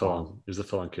 it was the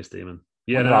full on Kiss Demon.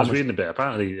 Yeah, I was reading a bit.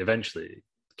 Apparently, eventually,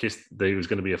 there was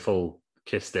going to be a full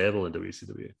Kiss stable in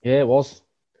WCW. Yeah, it was.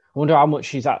 I wonder how much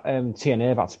he's at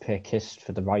TNA about to pay Kiss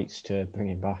for the rights to bring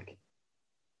him back.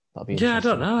 That'll be I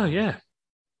don't know. Yeah,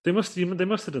 they must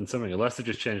have done something, unless they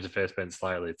just changed the face paint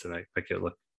slightly to make it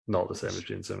look not the same as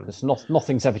Gene Simmons.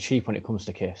 Nothing's ever cheap when it comes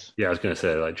to Kiss. Yeah, I was going to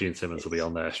say, like, Gene Simmons will be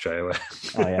on there straight away.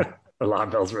 Oh yeah, alarm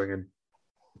bells ringing.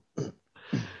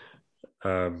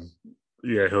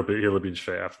 Yeah, he'll have been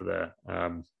straight after there.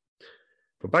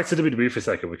 But back to WWE for a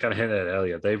second. We kind of hinted at it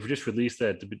earlier. They've just released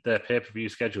their pay-per-view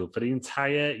schedule for the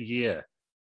entire year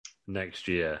next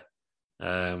year.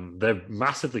 They're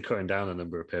massively cutting down the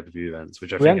number of pay-per-view events,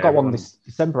 which we haven't got one this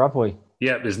December, have we?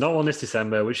 Yeah, there's not one this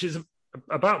December, which is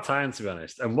about time, to be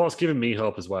honest. And what's given me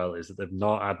hope as well is that they've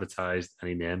not advertised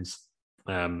any names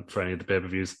for any of the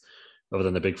pay-per-views other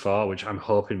than the Big Four, which I'm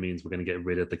hoping means we're going to get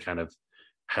rid of the kind of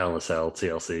Hell in a Cell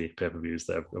TLC pay-per-views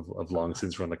that have long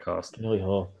since run the cost. I really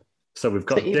hope. So we've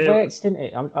got. It worked, didn't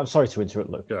it? I'm sorry to interrupt,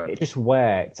 Luke. It just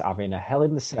worked having a Hell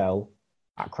in the Cell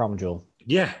at Crown Jewel.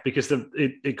 Yeah, because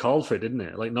it called for it, didn't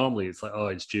it? Like normally it's like, oh,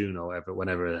 it's June or whatever,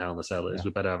 whenever a Hell in the Cell is,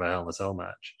 we better have a Hell in the Cell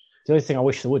match. The only thing I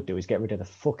wish they would do is get rid of the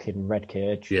fucking red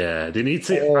cage. Yeah, they need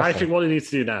to. Awful. I think what they need to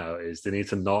do now is they need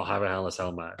to not have a Hell in a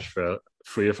Cell match for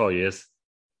 3 or 4 years,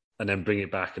 and then bring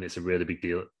it back, and it's a really big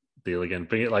deal again.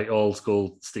 Bring it like old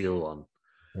school steel one.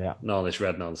 Yeah, not all this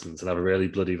red nonsense, and have a really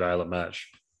bloody violent match.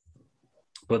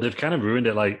 But they've kind of ruined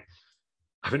it. Like,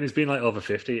 I think there's been like over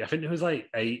 50. I think there was like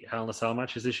 8 Hell in a Cell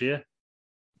matches this year.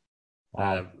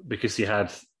 Wow. Because he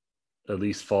had at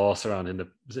least 4 surrounding the.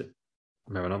 Was it?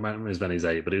 Maybe not as many as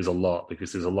 8, but it was a lot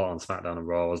because there was a lot on SmackDown and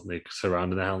Raw, wasn't there,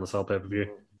 surrounding the Hell in a Cell pay-per-view.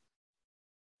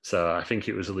 So I think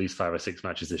it was at least 5 or 6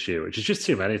 matches this year, which is just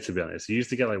too many, to be honest. You used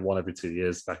to get like 1 every 2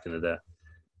 years back in the day.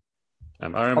 I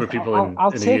remember people in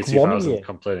the year 2000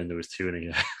 complaining there was 2 in a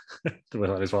year. They were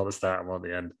like, as well at the start and one at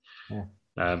the end.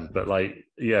 Yeah. But like,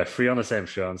 yeah, 3 on the same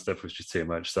show and stuff was just too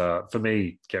much. So for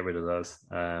me, get rid of those.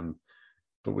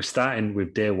 But we're starting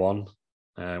with day 1,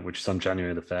 which is on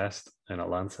January the 1st in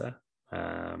Atlanta.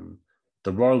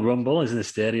 The Royal Rumble is in the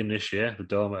stadium this year, the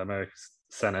Dome at America's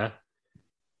Center.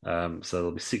 So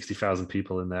there'll be 60,000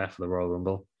 people in there for the Royal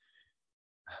Rumble.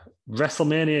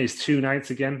 WrestleMania is 2 nights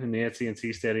again in the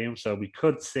AT&T Stadium, so we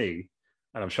could see,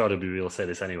 and I'm sure WWE will say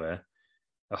this anyway,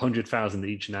 100,000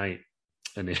 each night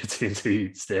in the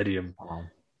AT&T Stadium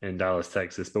in Dallas,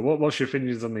 Texas. But what's your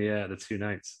opinions on the 2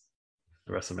 nights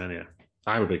of WrestleMania?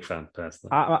 I'm a big fan,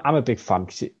 personally. I'm a big fan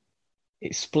because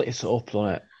it splits it up,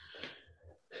 doesn't it?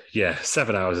 Yeah,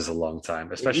 7 hours is a long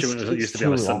time, especially when it used to be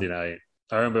on a Sunday night.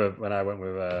 I remember when I went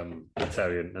with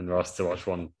Terry and Ross to watch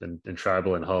one in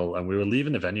Tribal in Hull, and we were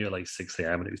leaving the venue at like 6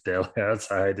 a.m. and it was daylight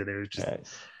outside, and it was just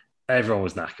everyone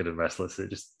was knackered and restless.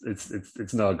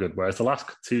 It's not good. Whereas the last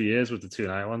 2 years with the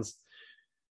 2-night ones,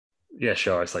 yeah,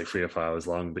 sure, it's like 3 or 4 hours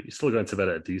long, but you're still going to bed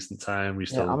at a decent time. You're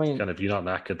still you're not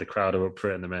knackered. The crowd are up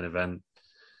for it in the main event.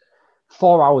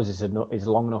 4 hours is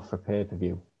long enough for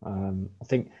pay-per-view. I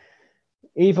think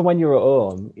even when you're at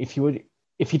home, if you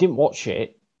didn't watch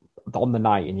it on the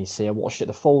night and you say I watched it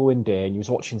the following day and you was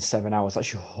watching 7 hours,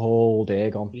 that's your whole day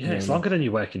gone. Yeah, it's longer than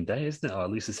your working day, isn't it? Or at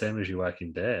least the same as your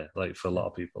working day. Like for a lot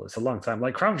of people, it's a long time.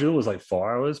 Like Crown Jewel was like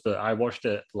 4 hours, but I watched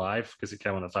it live because it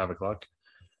came on at 5:00.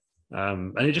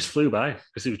 And it just flew by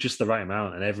because it was just the right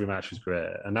amount, and every match was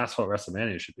great. And that's what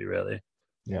WrestleMania should be, really.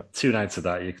 Yeah, 2 nights of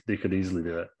that, they could easily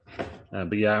do it.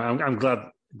 But yeah, I'm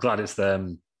glad it's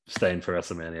them staying for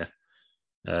WrestleMania.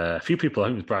 A few people, I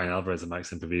think it was Brian Alvarez and Mike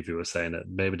Sempervive, were saying that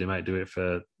maybe they might do it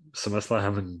for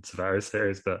SummerSlam and Survivor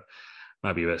Series, but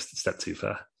might be a step too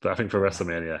far. But I think for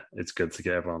WrestleMania, it's good to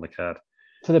get everyone on the card.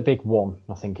 For the big one,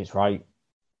 I think it's right.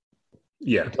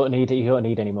 Yeah, you don't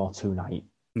need any more 2 night.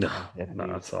 No, not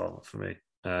at all for me.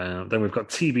 Then we've got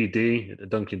TBD at the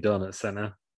Dunkin' Donuts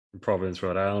Center in Providence,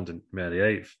 Rhode Island, on May the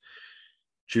 8th.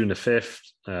 June the 5th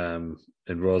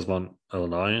in Rosemont,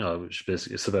 Illinois, which is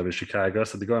basically a suburb of Chicago.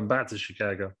 So they're going back to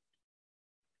Chicago.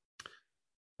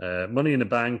 Money in the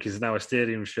Bank is now a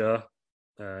stadium show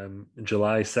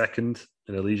July 2nd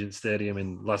in Allegiant Stadium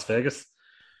in Las Vegas,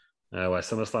 where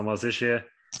SummerSlam was this year.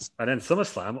 And then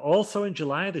SummerSlam also in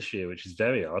July this year, which is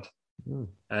very odd. On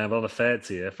the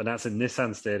 30th, and that's in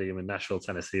Nissan Stadium in Nashville,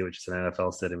 Tennessee, which is an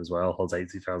NFL stadium as well, holds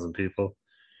 80,000 people.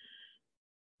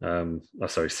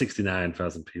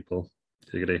 69,000 people.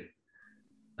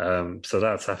 So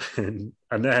that's happening.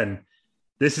 And then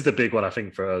this is the big one, I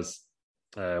think, for us.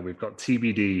 We've got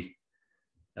TBD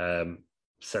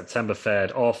September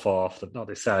 3rd or 4th. They've not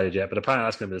decided yet, but apparently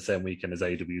that's going to be the same weekend as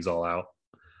AEW's All Out.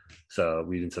 So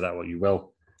read into that what you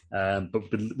will. But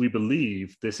we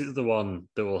believe this is the one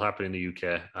that will happen in the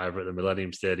UK, either at the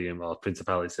Millennium Stadium or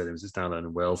Principality Stadium, it's down there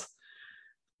in Wales,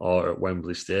 or at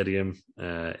Wembley Stadium.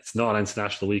 It's not an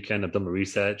international weekend. I've done my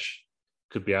research.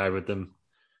 Could be either of them.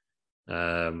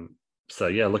 So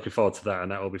yeah, looking forward to that,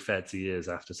 and that will be 30 years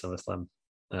after SummerSlam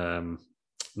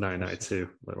 1992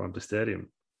 at Wembley Stadium.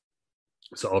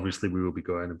 So obviously we will be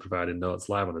going and providing notes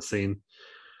live on the scene.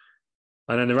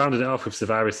 And then they rounded it off with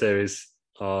Survivor Series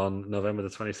on November the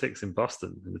 26th in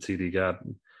Boston in the TD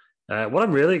Garden. What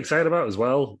I'm really excited about as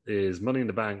well is Money in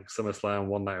the Bank, SummerSlam,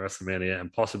 One Night WrestleMania,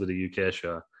 and possibly the UK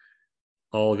show,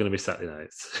 all going to be Saturday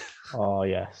nights. Oh,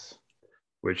 yes.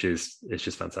 It's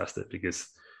just fantastic because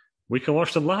we can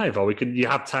watch them live, or you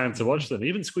have time to watch them.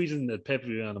 Even squeezing the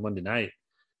pay-per-view on a Monday night,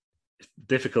 it's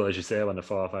difficult, as you say, when they're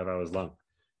 4 or 5 hours long.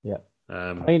 Yeah.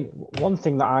 I mean, one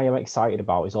thing that I am excited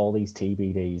about is all these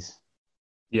TBDs.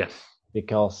 Yes.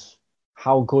 Because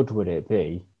how good would it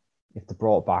be if they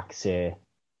brought back, say,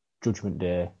 Judgment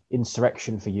Day,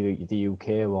 Insurrection for you, the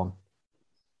UK one?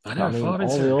 I know, all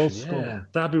the old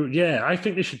school. Yeah. I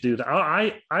think they should do that.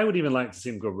 I would even like to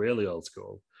see them go really old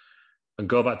school and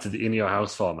go back to the In Your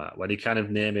House format, where they kind of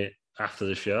name it after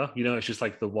the show. You know, it's just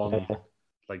like the one,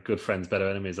 like Good Friends, Better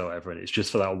Enemies or whatever, and it's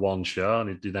just for that one show,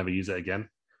 and they never use it again.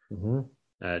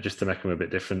 Mm-hmm. Just to make them a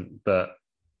bit different. But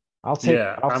I'm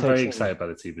I'm very excited by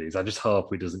the TVs. I just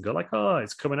hope we doesn't go like, oh,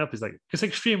 it's coming up. It's like, because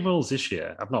Extreme Rules this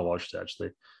year, I've not watched it actually,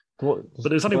 but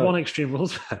there's only one Extreme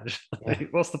Rules match.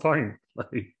 What's the point?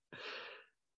 Like,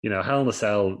 you know, Hell in a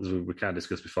Cell, as we kind of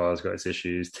discussed before, has got its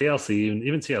issues. TLC,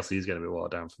 even TLC is getting a bit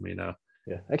watered down for me now.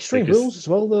 Yeah, Extreme Rules as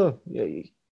well, though.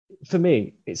 For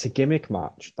me, it's a gimmick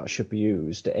match that should be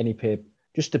used at any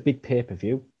just a big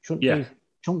pay-per-view.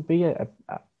 Shouldn't be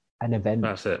an event.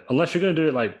 That's it. Unless you're going to do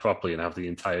it like properly and have the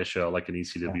entire show like an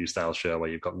ECW style show where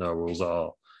you've got no rules at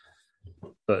all.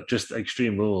 But just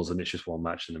Extreme Rules and it's just one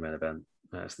match in the main event.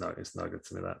 It's not good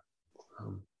to me, that.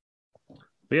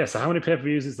 But yeah, so how many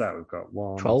pay-per-views is that? We've got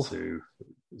 1, 12. 2.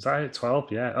 Is that it?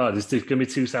 12? Yeah. Oh, there's going to be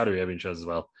 2 Saudi Arabian shows as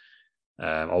well.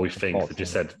 Or we think they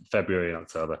just said February and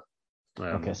October.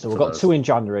 Okay, so we've got 2 in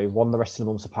January, 1 the rest of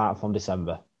the months apart from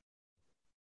December.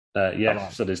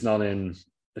 So there's none in.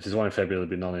 If there's 1 in February, there'll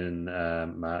be none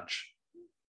in March,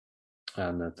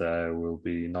 and that there will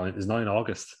be 9. There's 9 in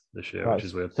August this year, which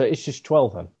is weird. So it's just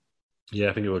 12 then. Yeah,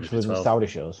 I think it will just be 12. Saudi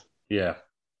shows. Yeah,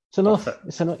 it's enough.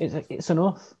 It's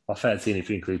enough. Or 13 if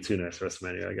you include 2 nights for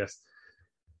WrestleMania, I guess.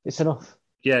 It's enough.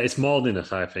 Yeah, it's more than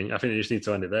enough. I think they just need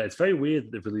to end it there. It's very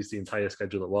weird they've released the entire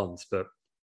schedule at once, but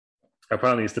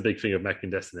apparently it's the big thing of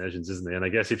making destinations, isn't it? And I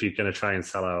guess if you're going to try and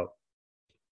sell out.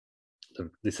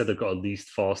 They said they've got at least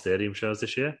 4 stadium shows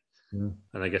this year. And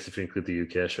I guess if you include the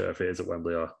UK show, if it is at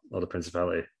Wembley or the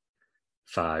Principality,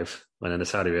 5. And then the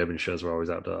Saudi Arabian shows were always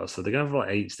outdoors. So they're going to have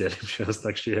like 8 stadium shows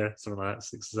next year, something like that,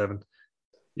 6 or 7.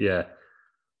 Yeah.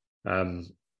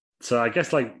 So I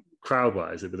guess like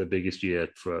crowd-wise, it'll be the biggest year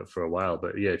for a while.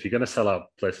 But yeah, if you're going to sell out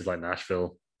places like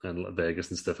Nashville and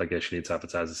Vegas and stuff, I guess you need to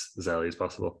advertise as early as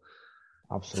possible.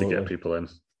 Absolutely. To get people in.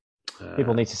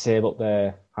 People need to save up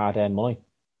their hard-earned money.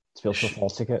 to be able to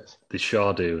afford tickets. They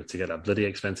sure do, to get that bloody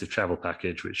expensive travel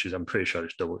package, which is, I'm pretty sure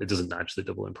it's double. It doesn't actually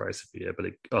double in price every year, but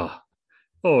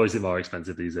is it more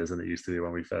expensive these days than it used to be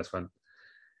when we first went?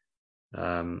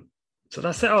 So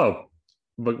that's it.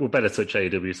 But we'll better touch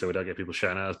AEW so we don't get people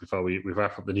shouting at us before we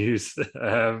wrap up the news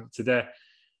today.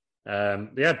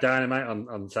 They had Dynamite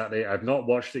on Saturday. I've not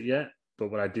watched it yet, but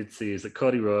what I did see is that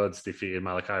Cody Rhodes defeated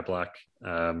Malachi Black,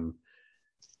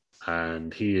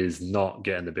 and he is not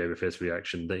getting the babyface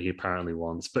reaction that he apparently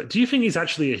wants. But do you think he's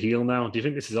actually a heel now? Do you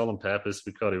think this is all on purpose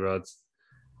with Cody Rhodes?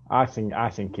 I think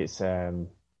it's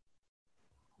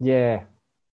yeah.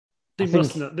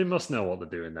 They must know what they're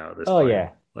doing now at this point. Oh yeah,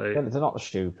 they're not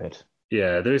stupid.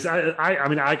 Yeah, there's. I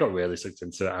mean, I got really sucked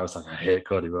into it. I was like, I hate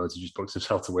Cody Rhodes. He just books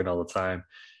himself to win all the time.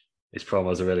 His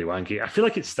promos are really wanky. I feel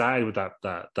like it started with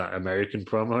that American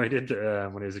promo he did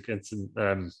when he was against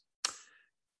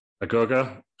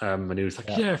Agogo, and he was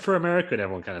like, "Yeah, for America," and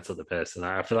everyone kind of took the piss. And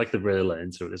I feel like they really let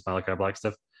into it, this Malachi Black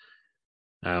stuff.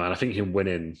 And I think him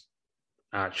winning,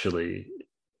 actually,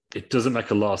 it doesn't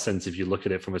make a lot of sense if you look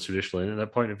at it from a traditional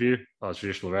internet point of view or a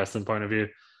traditional wrestling point of view.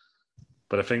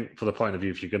 But I think for the point of view,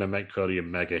 if you're going to make Cody a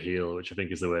mega heel, which I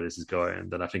think is the way this is going,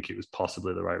 then I think it was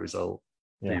possibly the right result.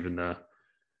 Yeah. Even though,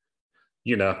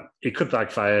 it could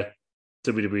backfire.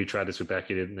 WWE tried this with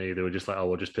Becky, didn't they? They were just like,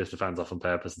 we'll just piss the fans off on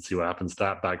purpose and see what happens.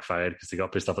 That backfired because they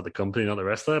got pissed off at the company, not the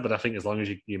wrestler. But I think as long as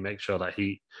you make sure that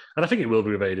and I think it will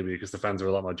be with AEW because the fans are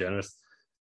a lot more generous.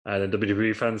 And then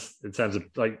WWE fans, in terms of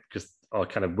because are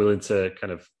kind of willing to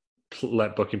kind of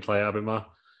let booking play out a bit more.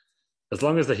 As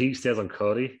long as the heat stays on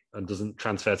Cody and doesn't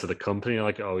transfer to the company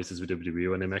like it always is with WWE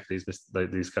when they make these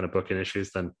kind of booking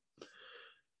issues, then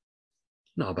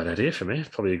not a bad idea for me. It's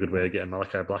probably a good way of getting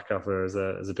Malachi Black out there as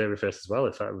a babyface as well,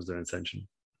 if that was their intention.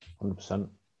 100%.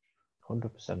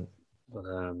 But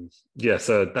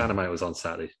so Dynamite was on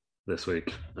Saturday this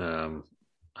week. I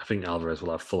think Alvarez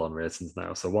will have full-on ratings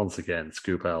now. So once again,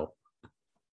 Scoop L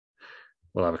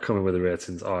will either come in with the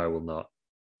ratings or I will not.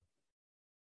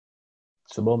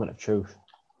 It's a moment of truth.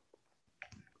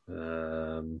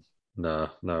 No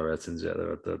ratings yet.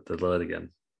 They're delayed again.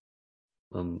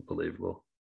 Unbelievable.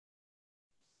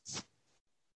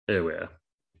 Here we are.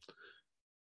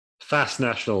 Fast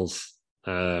Nationals,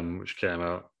 which came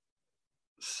out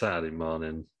Saturday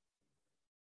morning.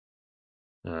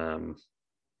 This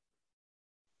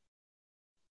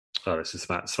is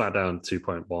SmackDown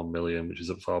 2.1 million, which is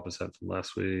up 4% from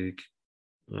last week.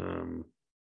 That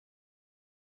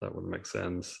wouldn't make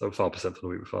sense. Up 4% from the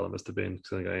week before, that must have been,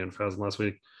 because I think I got 8,000 last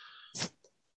week.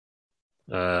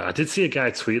 I did see a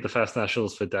guy tweet the Fast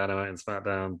Nationals for Dynamite and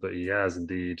SmackDown, but he has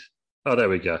indeed. Oh, there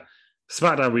we go.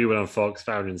 SmackDown Rewind on Fox,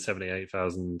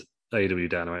 578,000. AEW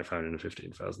Dynamite,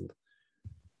 515,000.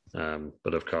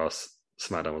 But of course,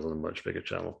 SmackDown was on a much bigger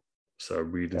channel. So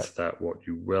read into that what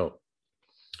you will.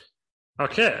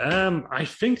 Okay, I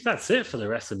think that's it for the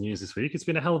rest of the news this week. It's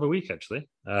been a hell of a week, actually.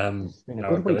 It's been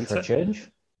a good week for a change.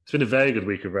 It's been a very good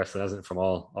week of wrestling, hasn't it, from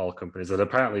all companies. And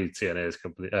apparently TNA's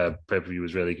pay-per-view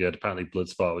was really good. Apparently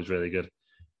Bloodsport was really good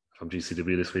from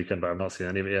GCW this weekend, but I've not seen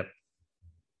any of it yet.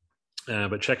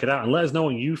 But check it out and let us know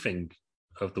what you think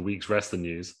of the week's wrestling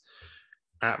news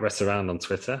at Wrestaround on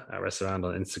Twitter, at Wrestaround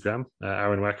on Instagram.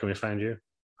 Aaron, where can we find you?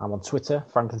 I'm on Twitter,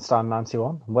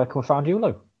 Frankenstein91. And where can we find you,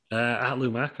 Lou? At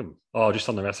Lou Markham, or just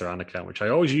on the Wrestaround account, which I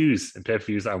always use in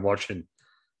pay-per-views that I'm watching.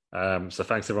 So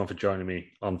thanks everyone for joining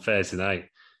me on Thursday night.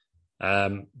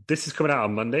 This is coming out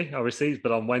on Monday, obviously,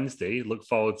 but on Wednesday, look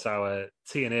forward to our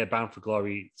TNA Bound for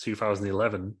Glory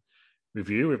 2011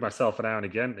 review with myself and Aaron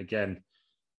again. Again,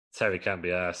 Terry can't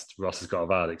be asked. Ross has got a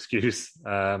valid excuse.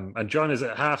 And join us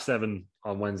at 7:30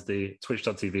 on Wednesday,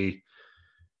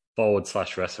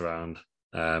 twitch.tv/Wrestaround.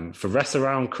 For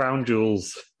Wrestaround Crown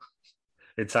Jewels,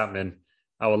 it's happening.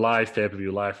 Our live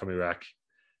pay-per-view, live from Iraq.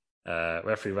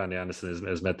 Referee Randy Anderson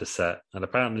has made the set, and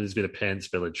apparently there's been a paint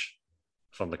spillage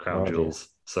from the Crown Jewels,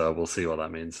 so we'll see what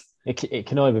that means. It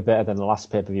can only be better than the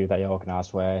last pay-per-view that he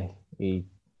organised where he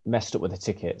messed up with the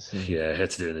tickets. Yeah, he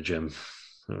had to do it in the gym.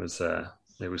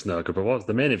 It was no good. But what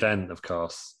the main event, of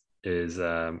course, is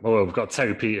we've got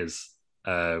Terry Peters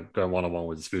going one-on-one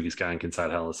with the Spooky Skank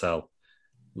inside Hell in a Cell.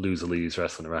 Loser leaves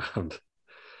wrestling around.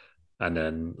 And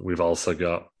then we've also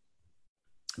got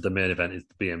the main event is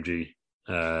the BMG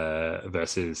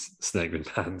versus Snake Green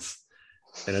Pants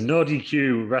in a no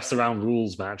DQ Wrestle Around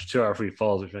rules match, 2 out of 3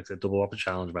 falls, which makes it a double whopper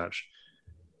challenge match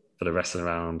for the Wrestling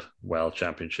Around World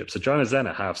Championship. So join us then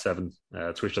at 7:30,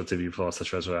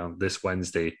 twitch.tv/Wrestling this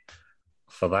Wednesday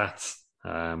for that.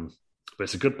 But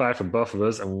it's a goodbye from both of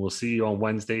us, and we'll see you on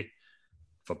Wednesday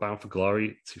for Bound for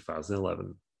Glory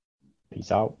 2011.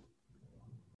 Peace out.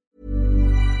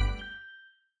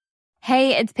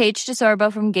 Hey, it's Paige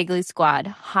DeSorbo from Giggly Squad.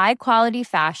 High quality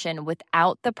fashion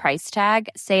without the price tag.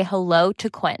 Say hello to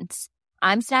Quince.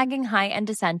 I'm snagging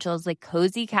high-end essentials like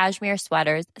cozy cashmere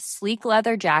sweaters, sleek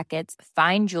leather jackets,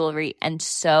 fine jewelry, and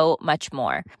so much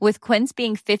more. With Quince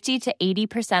being 50 to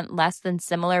 80% less than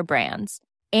similar brands.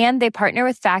 And they partner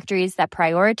with factories that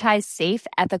prioritize safe,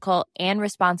 ethical, and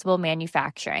responsible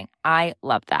manufacturing. I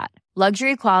love that.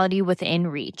 Luxury quality within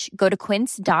reach. Go to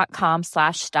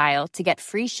quince.com/style to get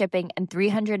free shipping and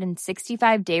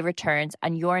 365-day returns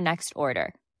on your next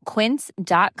order.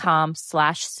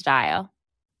 Quince.com/style.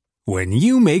 When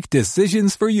you make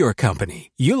decisions for your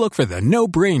company, you look for the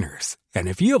no-brainers. And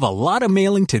if you have a lot of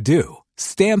mailing to do,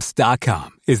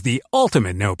 Stamps.com is the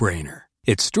ultimate no-brainer.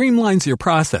 It streamlines your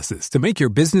processes to make your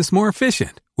business more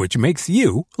efficient, which makes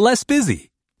you less busy.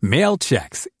 Mail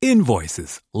checks,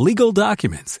 invoices, legal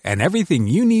documents, and everything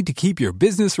you need to keep your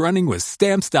business running with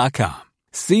Stamps.com.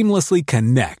 Seamlessly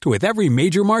connect with every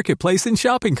major marketplace and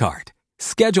shopping cart.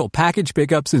 Schedule package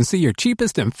pickups and see your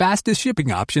cheapest and fastest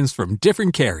shipping options from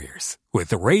different carriers,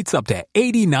 with rates up to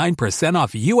 89%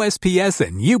 off USPS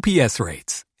and UPS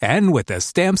rates. And with the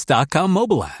Stamps.com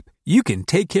mobile app, you can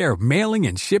take care of mailing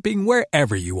and shipping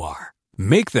wherever you are.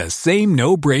 Make the same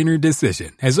no-brainer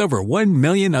decision as over 1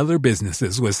 million other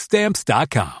businesses with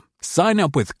Stamps.com. Sign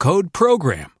up with code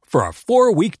PROGRAM for a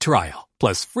 4-week trial,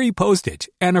 plus free postage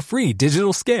and a free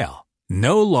digital scale.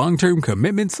 No long-term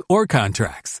commitments or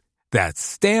contracts. That's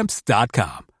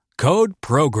Stamps.com. Code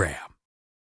PROGRAM.